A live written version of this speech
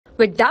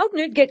With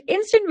Doubtnut, get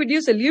instant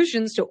video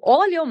solutions to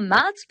all your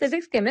maths,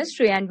 physics,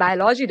 chemistry, and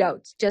biology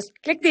doubts. Just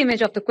click the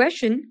image of the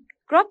question,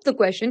 crop the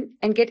question,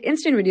 and get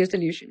instant video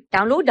solution.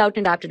 Download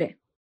Doubtnut app today.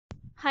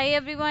 Hi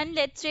everyone,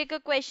 let's take a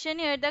question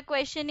here. The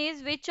question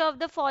is, which of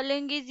the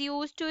following is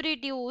used to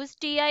reduce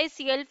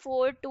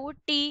TiCl4 to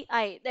Ti?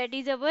 That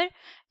is our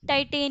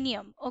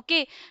titanium.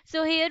 Okay,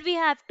 so here we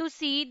have to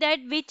see that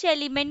which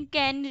element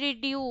can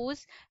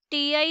reduce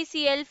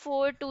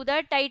TiCl4 to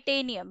the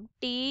titanium.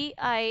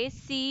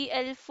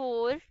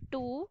 TiCl4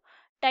 to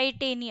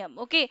titanium.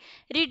 Okay,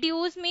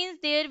 reduce means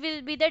there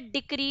will be the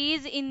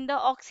decrease in the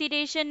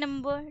oxidation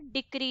number,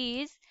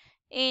 decrease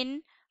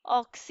in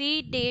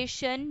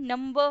oxidation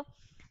number.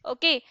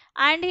 Okay,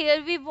 and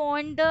here we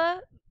want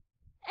the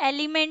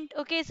element.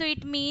 Okay, so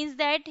it means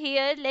that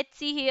here, let's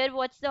see here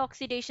what's the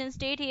oxidation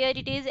state. Here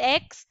it is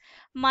x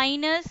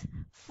minus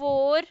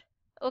 4.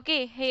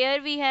 Okay,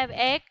 here we have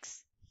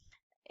x,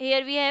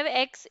 here we have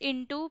x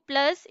into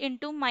plus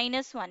into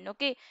minus 1,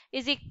 okay,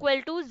 is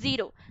equal to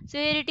 0. So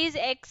here it is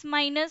x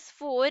minus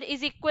 4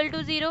 is equal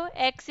to 0,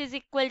 x is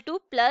equal to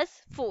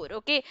plus 4.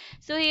 Okay,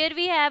 so here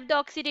we have the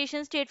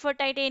oxidation state for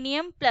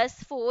titanium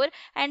plus 4,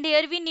 and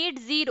here we need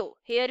 0,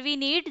 here we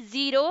need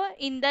 0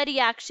 in the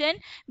reaction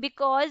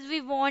because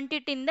we want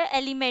it in the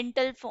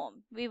elemental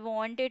form, we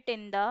want it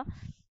in the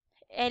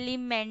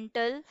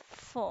elemental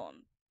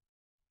form.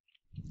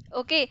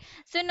 Okay,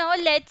 so now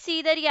let's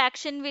see the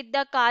reaction with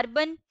the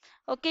carbon.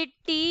 Okay,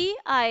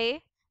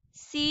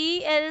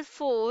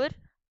 TiCl4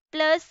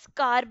 plus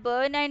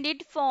carbon, and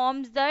it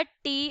forms the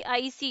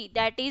TiC,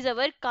 that is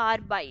our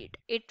carbide.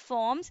 It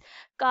forms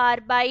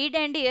carbide,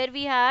 and here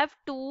we have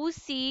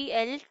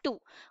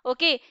 2Cl2.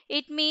 Okay,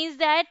 it means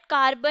that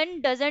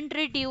carbon doesn't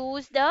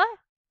reduce the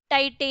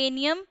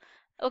titanium.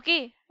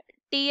 Okay,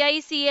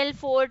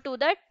 TiCl4 to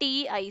the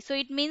Ti. So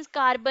it means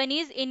carbon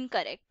is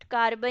incorrect.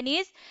 Carbon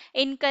is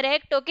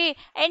incorrect. Okay,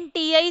 and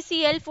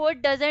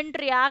TiCl4 doesn't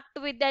react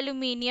with the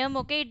aluminium.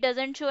 Okay, it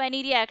doesn't show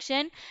any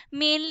reaction.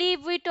 Mainly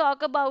if we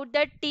talk about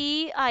the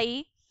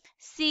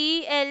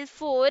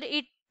TiCl4,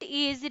 it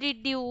is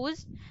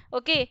reduced,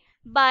 okay,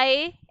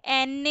 by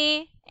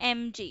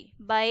NaMg,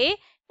 by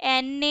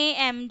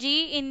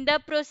NaMg in the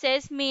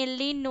process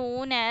mainly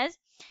known as,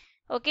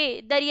 okay,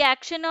 the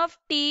reaction of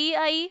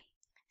TiCl4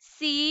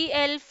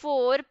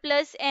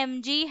 plus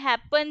Mg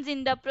happens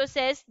in the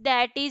process,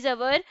 that is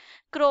our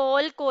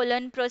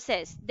Kroll-Kolon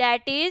process.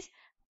 That is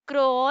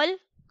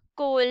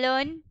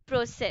Kroll-Kolon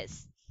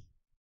process.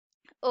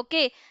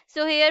 Okay,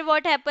 so here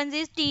what happens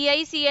is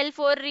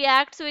TiCl4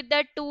 reacts with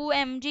the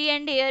 2Mg,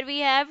 and here we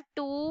have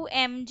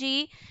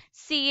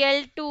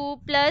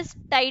 2MgCl2 plus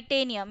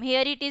titanium.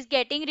 Here it is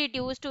getting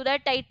reduced to the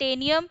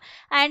titanium,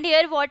 and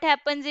here what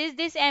happens is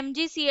this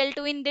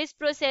MgCl2 in this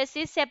process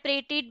is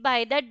separated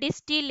by the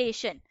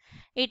distillation.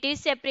 It is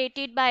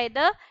separated by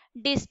the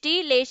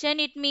distillation.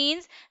 It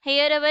means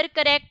here our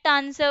correct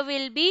answer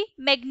will be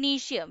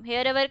magnesium.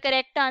 Here our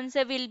correct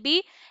answer will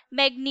be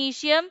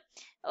magnesium.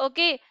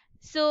 Okay,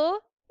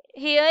 so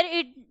here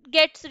it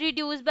gets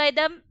reduced by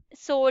the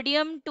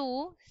sodium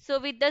too. So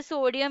with the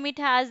sodium it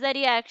has the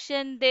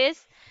reaction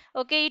this.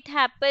 Okay, it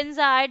happens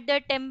at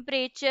the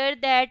temperature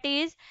that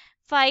is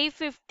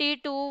 550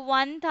 to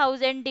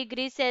 1000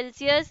 degrees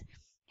Celsius.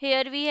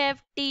 Here we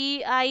have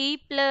Ti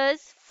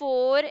plus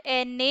 4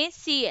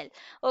 NaCl.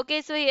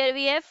 Okay, so here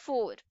we have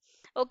 4.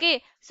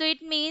 Okay, so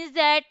it means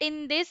that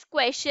in this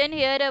question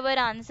here our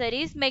answer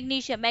is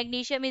magnesium.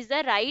 Magnesium is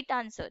the right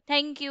answer.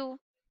 Thank you.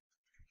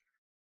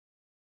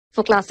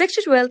 For class 6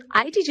 to 12,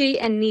 IIT JEE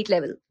and NEET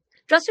level.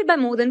 Trusted by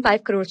more than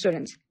 5 crore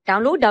students.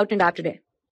 Download Doubtnut app today.